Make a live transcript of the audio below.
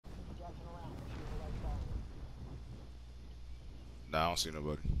Nah, I don't see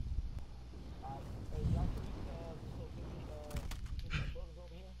nobody.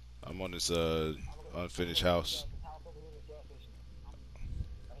 I'm on this unfinished house.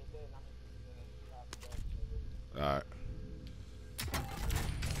 All right.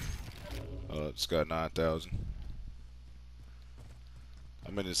 It's got 9,000.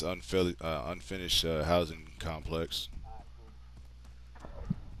 I'm in this unfinished housing complex.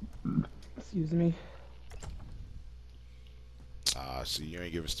 Excuse me. Ah, see, you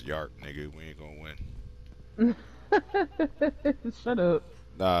ain't give us the yarp, nigga. We ain't gonna win. Shut up.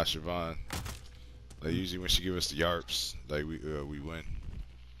 Nah, Shavon. Like usually when she give us the yarps, like we win.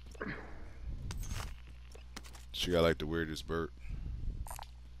 She got like the weirdest burp.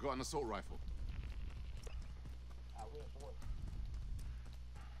 Got an assault rifle.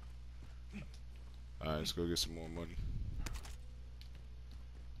 All right, let's go get some more money.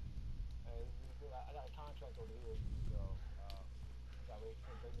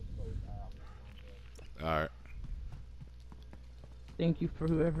 All right. Thank you for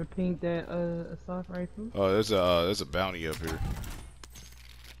whoever pinged that assault rifle. Oh, there's a bounty up here.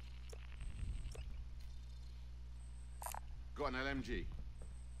 Got an LMG.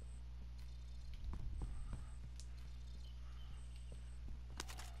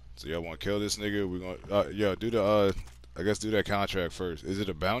 So y'all want to kill this nigga? We gonna yo do the I guess do that contract first. Is it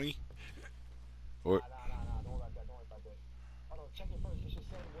a bounty? Or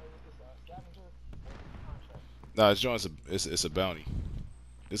nah, it's showing it's a bounty.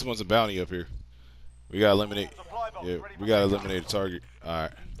 This one's a bounty up here. We gotta eliminate. Yeah, we gotta eliminate a target. All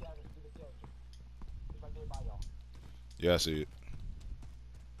right. Yeah, I see it.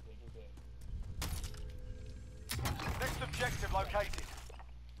 Next objective located.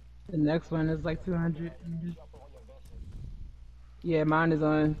 The next one is like 200. Yeah, mine is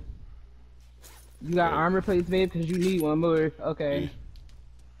on. You got Yeah. armor plates, babe, because you need one more. Okay. Yeah.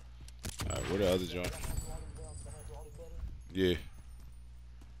 All right, where the other joint? Yeah.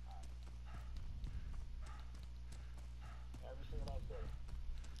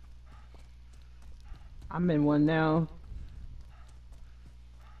 I'm in one now.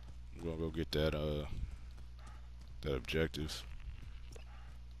 We're gonna go get that that objective.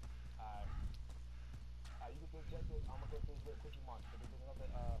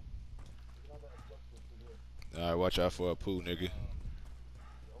 All right, watch out for a poo, nigga.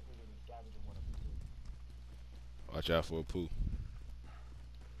 Watch out for a poo.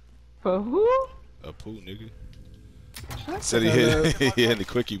 For who? A poo, nigga. Shut Said he the hell hit, up. he hit the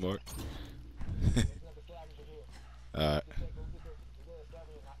quickie mark. Alright.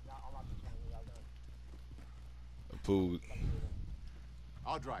 A poo.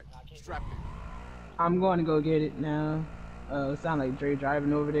 I'll drive. Strap in. I'm going to go get it now. It sound like Dre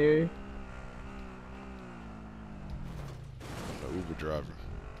driving over there. I'm an Uber driver.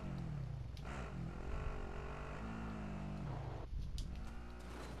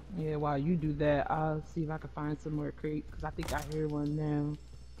 Yeah, while you do that, I'll see if I can find some more crates, because I think I hear one now.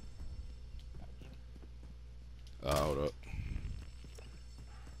 Hold up.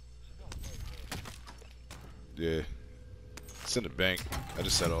 Yeah. It's in the bank. I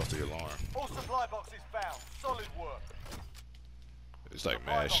just set off the alarm. All supply boxes found. Solid work. It's like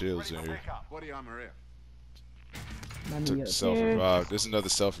Supply mad box shields ready in for here. pickup. Body armor here. Money Took up self-revive. There's another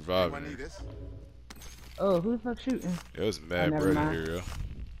self-revive Anyone in need here. this? Oh, who the fuck shooting? Yeah, there's Oh, mad never bread mind. in here, yo.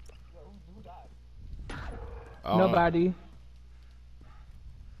 I don't know. Nobody.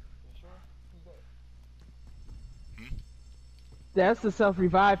 That's the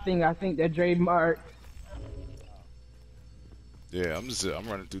self-revive thing I think that Dre marked. Yeah, I'm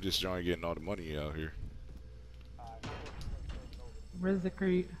running through this joint getting all the money out here. Where's the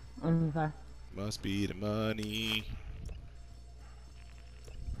crate? Okay. Must be the money.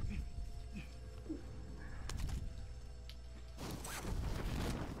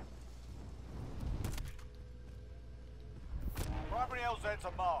 Primary LZs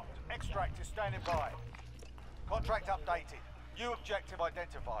are marked. Extract is standing by. Contract updated. New objective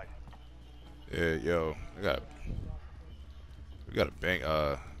identified. Yeah, yo, we got to bank.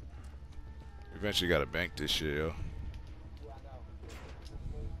 Eventually got to bank this shit, yo.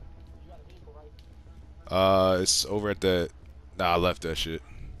 It's over at that. Nah, I left that shit.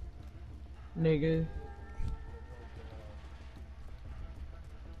 Nigga.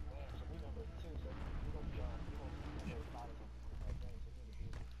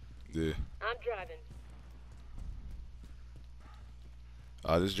 Yeah. I'm driving.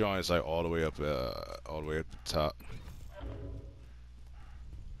 This joint is like all the way up the top.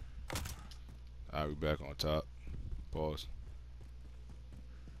 Alright, we back on top. Pause.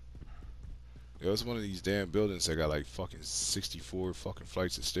 Yo, it's one of these damn buildings that got like fucking 64 fucking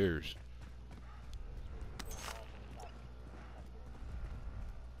flights of stairs.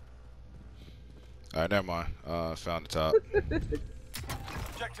 Alright, never mind. Found the top.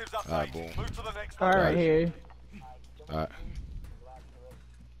 Objectives Alright, updated. boom. Move to the next All one. right, here. Alright.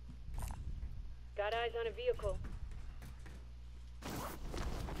 Got eyes on a vehicle.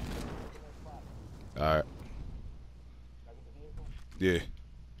 Alright. Yeah.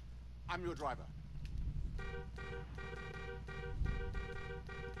 I'm your driver.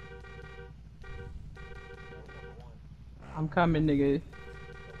 I'm coming, nigga.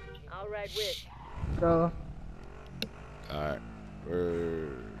 I'll ride with. Go. Alright.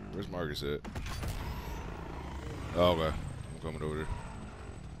 Where's Marcus at? Oh, okay. I'm coming over there.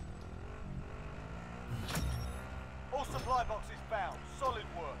 All supply boxes found. Solid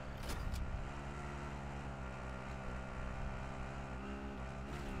work.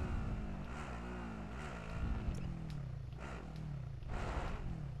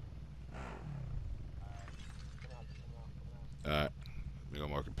 Alright. We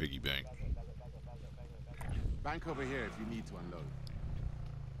gonna mark a piggy bank. Bank over here if you need to unload.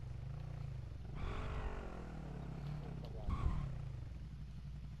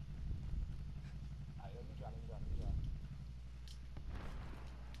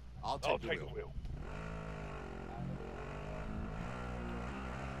 I'll take the wheel.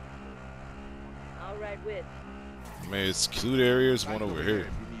 I'll ride with. Man, it's cute areas, Bank one over here. if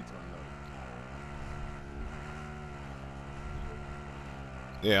you need to unload.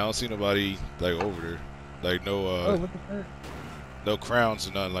 Yeah, I don't see nobody like over there. Like no Oh, what the fuck? no crowns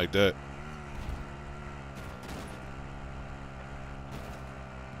or nothing like that.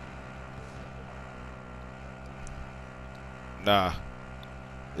 Nah.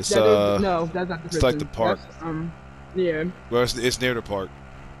 It's That is, no, that's not the it's like the prison. park. That's, yeah. Well, it's near the park.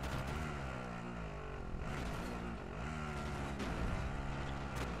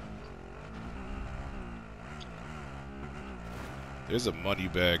 There's a money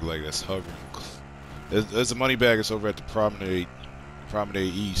bag like that's hovering. There's a money bag that's over at the Promenade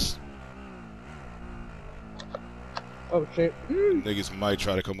East. Oh shit. Niggas might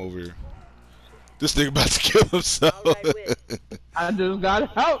try to come over here. This nigga about to kill himself. I'll ride with. I just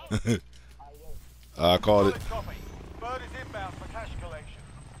got out. I called it. Solid copy. Bird is inbound for cash collection.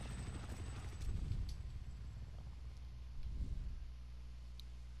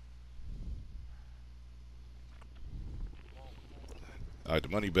 Alright, the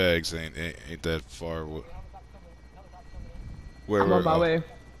money bags ain't that far. Where I'm on my way.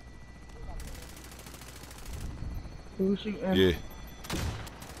 Who's shooting? Yeah,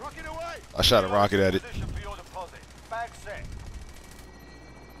 Rocket away. I shot a rocket at it. Position for your deposit. Bag set.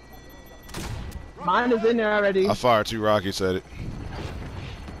 Mine is in there already. I fired 2 rockets at it.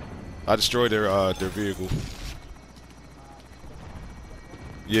 I destroyed their vehicle.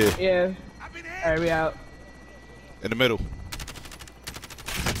 Yeah, Yeah. Alright, we out. in the middle.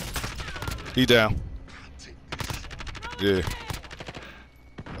 He down. Yeah. Right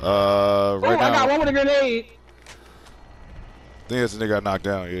Oh, I got now, one with a grenade. I think that's the nigga got knocked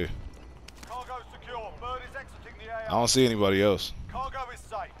down. Yeah. Cargo secure. Bird is exiting the I AR. don't see anybody else. Cargo is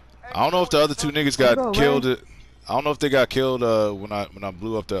safe. I don't know if the other 2 niggas Go, got man. killed. I don't know if they got killed when I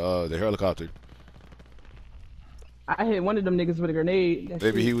blew up the helicopter. I hit one of them niggas with a grenade. That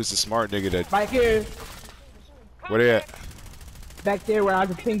Maybe shit- he was the smart nigga that. Right here. Where they at? Back there where I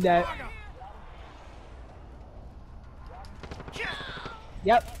just pinged that.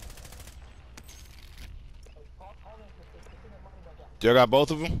 Yep. Y'all got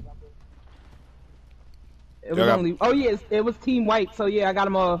both of them? It was Y'all got- only. Oh yes, it was team white. So yeah, I got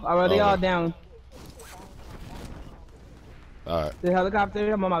them all. They Oh, all okay. down. All right. The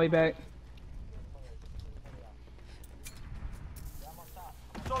helicopter. I'm on my way back.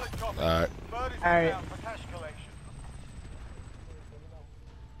 Solid copy. All right. Bird is Alright. inbound for cash collection.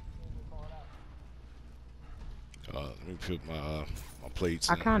 Let me put my plates.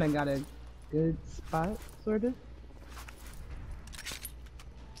 I in. kind of got a good spot, sort of.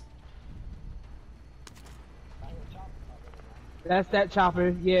 That's that chopper.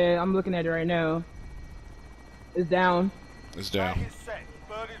 Yeah, I'm looking at it right now. It's down. It's Bag down. is set.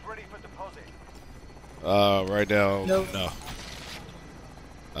 Bird is ready for deposit. Right now, Nope. no.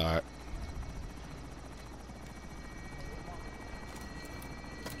 All right.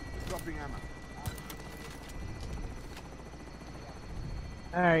 Dropping ammo.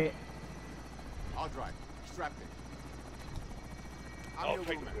 All right. I'll drive. Strapped in. I'm your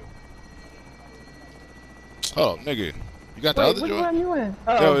wingman. Oh, nigga, you got the Wait, other which joint? one you in?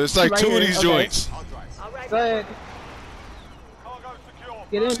 Yo, it's like right 2 here. of these Okay. joints. I'll drive. I'll ride Go with. ahead. Cargo secure.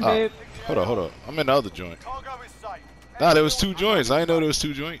 Get in, Oh, babe. hold up. I'm in the other joint. Cargo is safe. Nah, there was two joints. I didn't know there was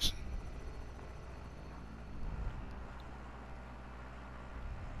two joints.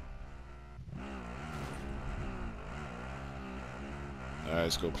 Alright,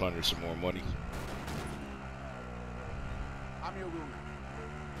 let's go plunder some more money. I'm your wheelman.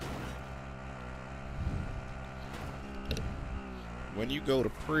 When you go to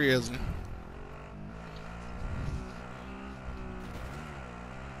prison.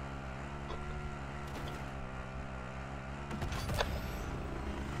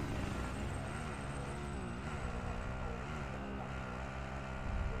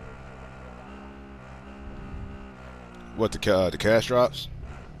 What, the cash drops?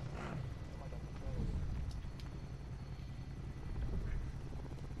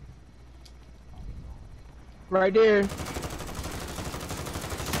 Right there.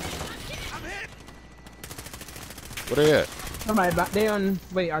 Where they at? Somebody, they on.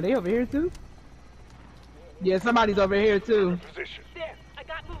 Wait, are they over here too? Yeah, somebody's over here too. There, I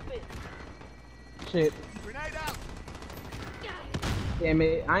got movement. Shit. Grenade out! Damn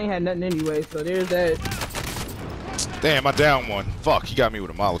it. I ain't had nothing anyway, so there's that. Damn, I down one. Fuck, he got me with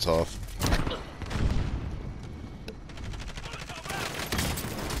a Molotov.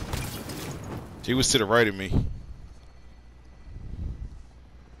 He was to the right of me.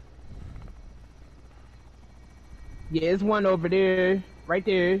 Yeah, it's one over there. Right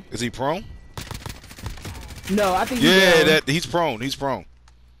there. Is he prone? No, I think he's Yeah, down. he's prone. He's prone.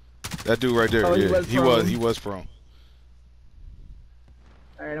 That dude right there. Oh, he yeah, was prone. he was prone.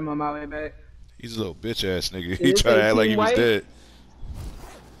 Alright, I'm on my way back. He's a little bitch ass nigga. Did He it tried to say act like he Team was White? dead.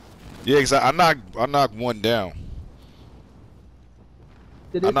 Yeah, cause I knocked one down.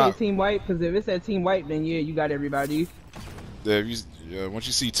 Did I'm it say not- Team White? Because if it said Team White, then yeah, you got everybody. Yeah, once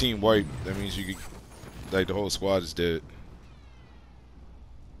you see Team White, that means you can, like, the whole squad is dead.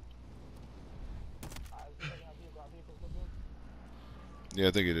 Yeah,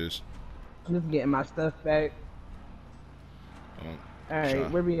 I think it is. I'm just getting my stuff back. Alright, Sure.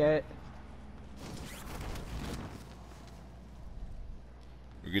 where we at?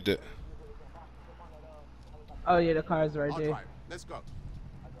 We get that. Oh yeah, the car's right I'll there. drive. Let's go.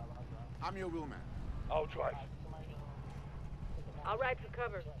 I'm your wheelman. I'll drive. I'll ride for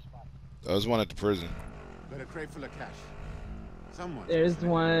cover. There's one at the prison. Got a crate full of cash. Someone. There's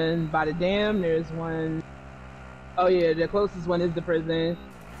one by the dam. There's one. Oh yeah, the closest one is the prison.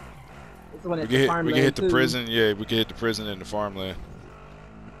 It's the one We at can the hit. farmland We can hit the too. prison. Yeah, we can hit the prison and the farmland.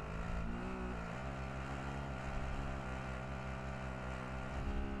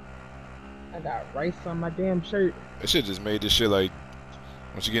 I got rice on my damn shirt. That shit just made this shit like.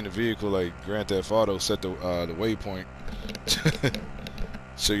 Once you get in the vehicle, like Grand Theft Auto, set the waypoint,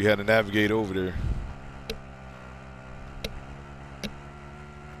 so you had to navigate over there.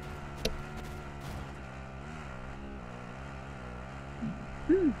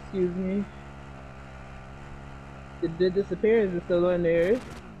 Excuse me. Did it disappear? Is it still in there?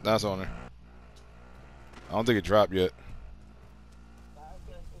 That's on there. I don't think it dropped yet.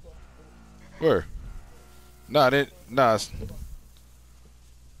 Where? Nah, it didn't. Nah,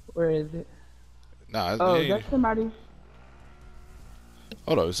 Where is it? nah. Oh, It ain't. that's somebody.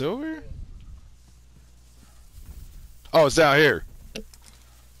 Hold on, is it over here? Oh, it's down here.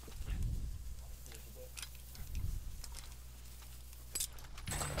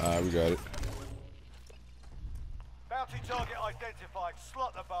 We got it. Bounty target identified.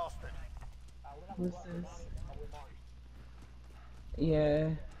 Slot the bastard. What's this? Yeah.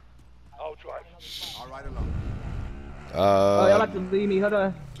 I'll drive. All right, along. Oh, y'all have to leave me. Hold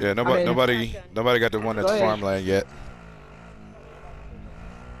on. Yeah, I nobody got the one at Go the ahead. farmland yet.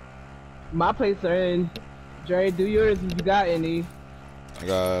 My plates are in. Dre, do yours if you got any.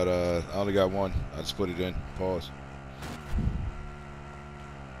 I only got one. I just put it in. Pause.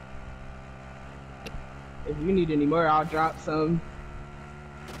 If you need any more, I'll drop some.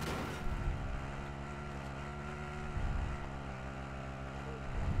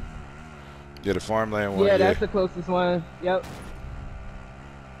 Yeah, the farmland one. Yeah, that's the closest one. Yep.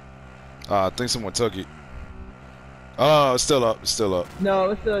 I think someone took it. Oh, it's still up. It's still up. No,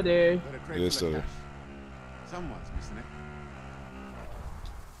 it's still there. Got a crate Yeah, full so- of cash. Someone's missing it.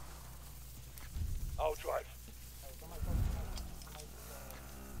 I'll drive.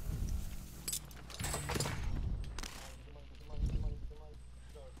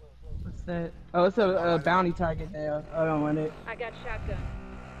 What's that? Oh, it's a bounty target there. I don't want it. I got shotgun.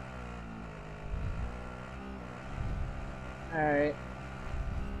 Alright.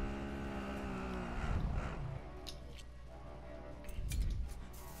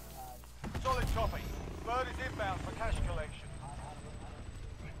 Solid copy. Bird is inbound for cash collection.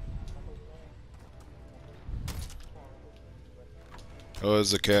 Oh,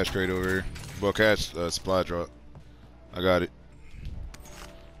 there's a cash crate over here. Well, cash supply drop. I got it.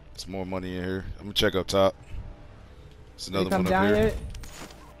 There's more money in here. I'm gonna check up top. There's They another come one up down here. yet?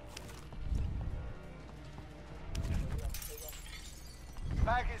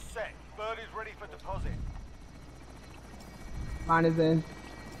 Bag is set. Bird is ready for deposit. Mine is in.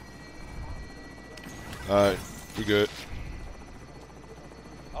 Alright, we good.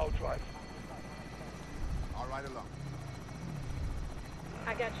 I'll drive. All right along.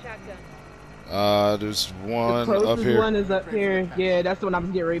 I got shotgun. There's The one up closest here. one is up here. Yeah, that's the one I was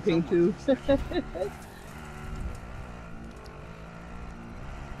getting ready to ping to.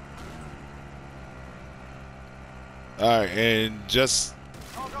 Alright, and just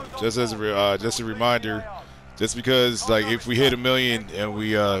as a reminder, just because like if we hit 1 million and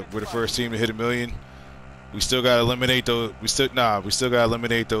we're the first team to hit 1 million, we still gotta eliminate those. We still gotta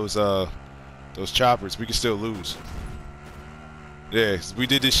eliminate those choppers. We can still lose. Yeah, we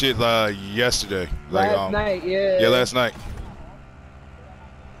did this shit yesterday. Last night, yeah. Yeah, last night.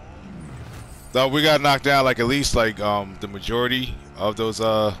 No, we got knocked down like at least like the majority of those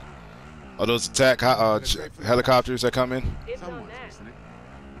attack helicopters that come in. It's on Someone's that. missing it.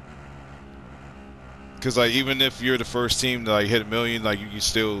 Cause like even if you're the first team to like hit 1 million, like you can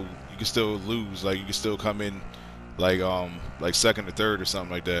still lose. Like you can still come in like second or third or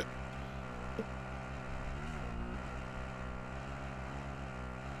something like that.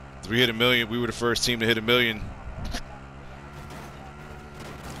 If we hit 1 million, we were the first team to hit 1 million.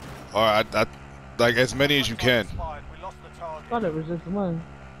 Or I like as many as you can. We lost the target. I thought it was just one.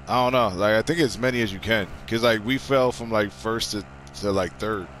 I don't know. Like I think as many as you can. Cause like we fell from like first to like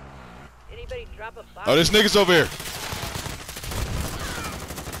third. Anybody drop a bomb? Oh, this nigga's over here.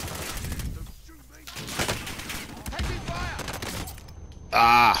 Taking fire!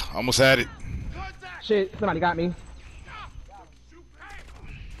 Ah, almost had it. Contact! Shit, somebody got me.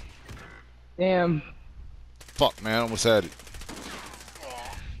 Damn. Fuck, man, almost had it.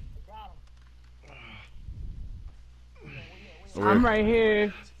 Over I'm here. right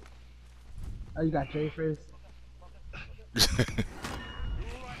here. Oh, you got Jay first.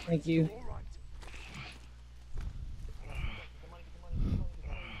 Thank you.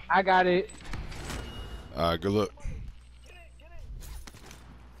 I got it. Alright, good luck.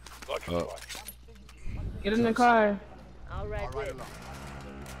 Get in the car. All right, All right then.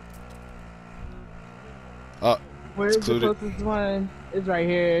 along. Where's the Excluded. closest one? It's right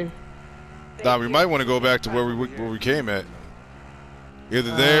here. Nah, we might want to go back to where we came at.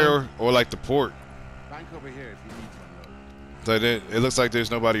 Either there or like the port. Bank over here if you need to unload. So it looks like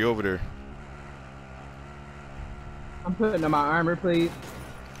there's nobody over there. I'm putting on my armor plate.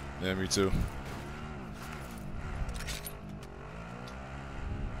 Yeah, me too.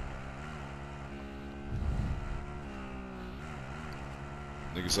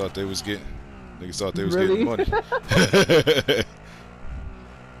 Niggas thought they was getting Really? money.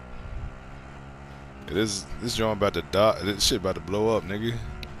 This joint about to die. This shit about to blow up, nigga.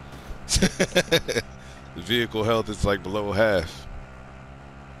 The vehicle health is like below half.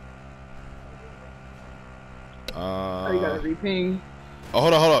 Oh, you gotta reping. Oh,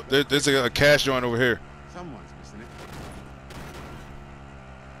 hold up. There's a cash joint over here. Someone's missing it.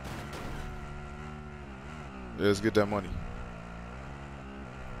 Yeah, let's get that money.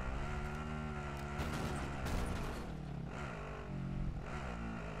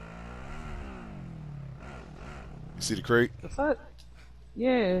 You see the crate? The fuck?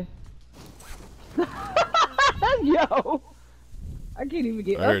 Yeah. Yo. I can't even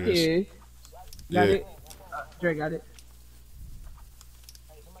get There up it is. here. Got Yeah. it. Dre got it.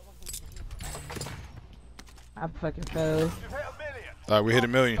 I fucking fell. You've hit 1 million. Alright, we hit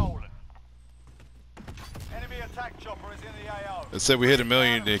 1 million. Stolen. Enemy attack chopper is in the AO. It said we hit 1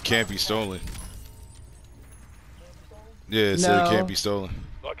 million, it can't be stolen. Yeah, it said it No. can't be stolen.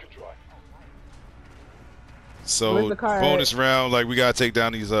 I can drive. So Where's the car at? bonus round, like we gotta take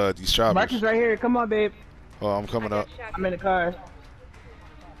down these choppers. Marcus right here. Come on, babe. Oh, I'm I coming got up. shotgun. I'm in the car.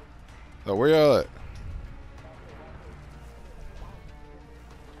 Oh, where y'all at?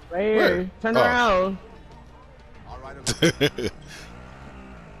 Right here. Where? Turn Oh. around. All right along.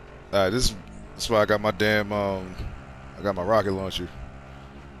 Alright, this is why I got my damn I got my rocket launcher.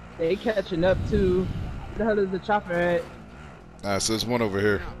 They catching up too. Where the hell is the chopper at? Alright, so there's one over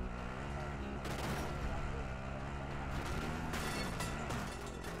here.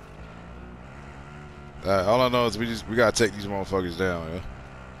 Alright, all I know is we gotta take these motherfuckers down, yeah.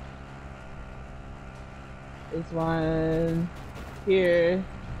 This one here.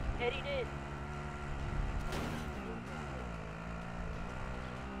 Heading in.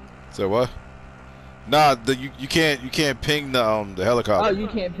 So what? Nah, you can't ping the helicopter. Oh, you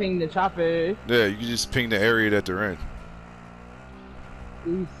can't ping the chopper. Yeah, you can just ping the area that they're in.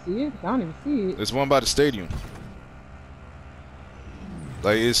 Do you see it? I don't even see it. There's one by the stadium.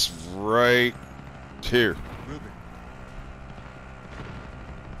 Like it's right here. Moving.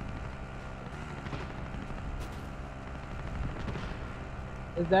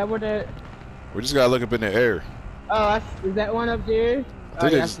 Is that where that? We just gotta look up in the air. Oh, is that one up there? I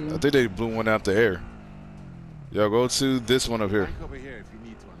think, Oh, yeah, I see. I think they blew one out the air. Yo, go to this one up here. Bank over here if you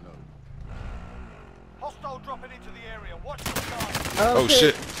need to unload. Hostile dropping into the area. Watch the sky. Oh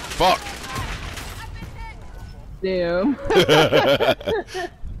shit! Fuck! Damn.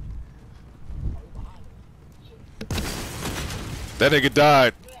 That nigga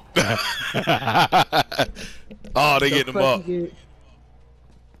died. Oh, they getting him up.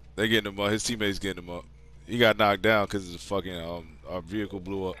 They getting him up. His teammates getting him up. He got knocked down because the fucking our vehicle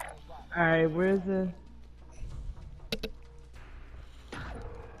blew up. All right, where's the?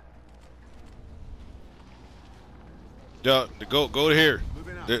 Yo, go to here.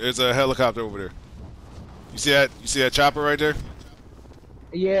 There's a helicopter over there. You see that? You see that chopper right there?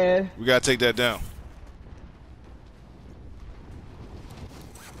 Yeah. We gotta take that down.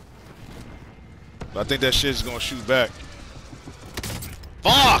 But I think that shit's gonna shoot back.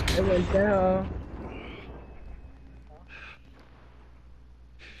 Fuck! It went down.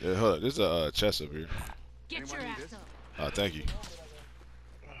 Yeah, hold up. There's a chest up here. Get your ass up. Thank you.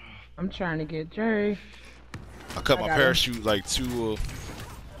 I'm trying to get Jerry. I cut my got parachute like two.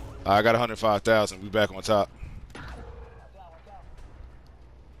 I got 105,000. We back on top.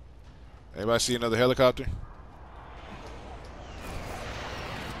 Anybody see another helicopter?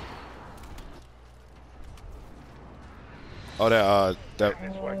 Oh, that.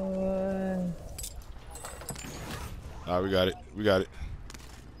 We got it. We got it.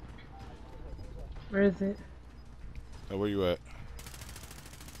 Where is it? Oh, where you at?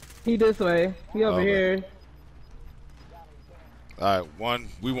 He this way. He over Okay. here. All right,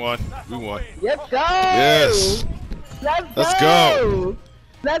 we won. We won. Let's go. Yes. Let's go.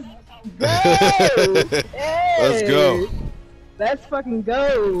 Let's go. Hey. Let's go. Let's fucking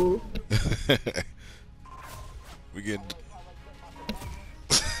go. We get.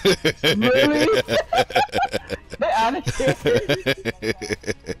 Really? Get out of here.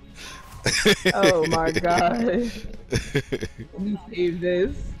 Oh my god. We saved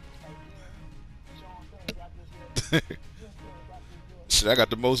this. Shit, I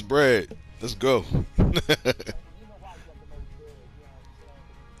got the most bread. Let's go.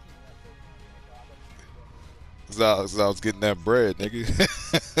 Cause I was getting that bread, nigga.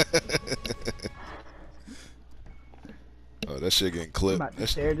 Oh, that shit getting I'm clipped. about to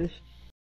share this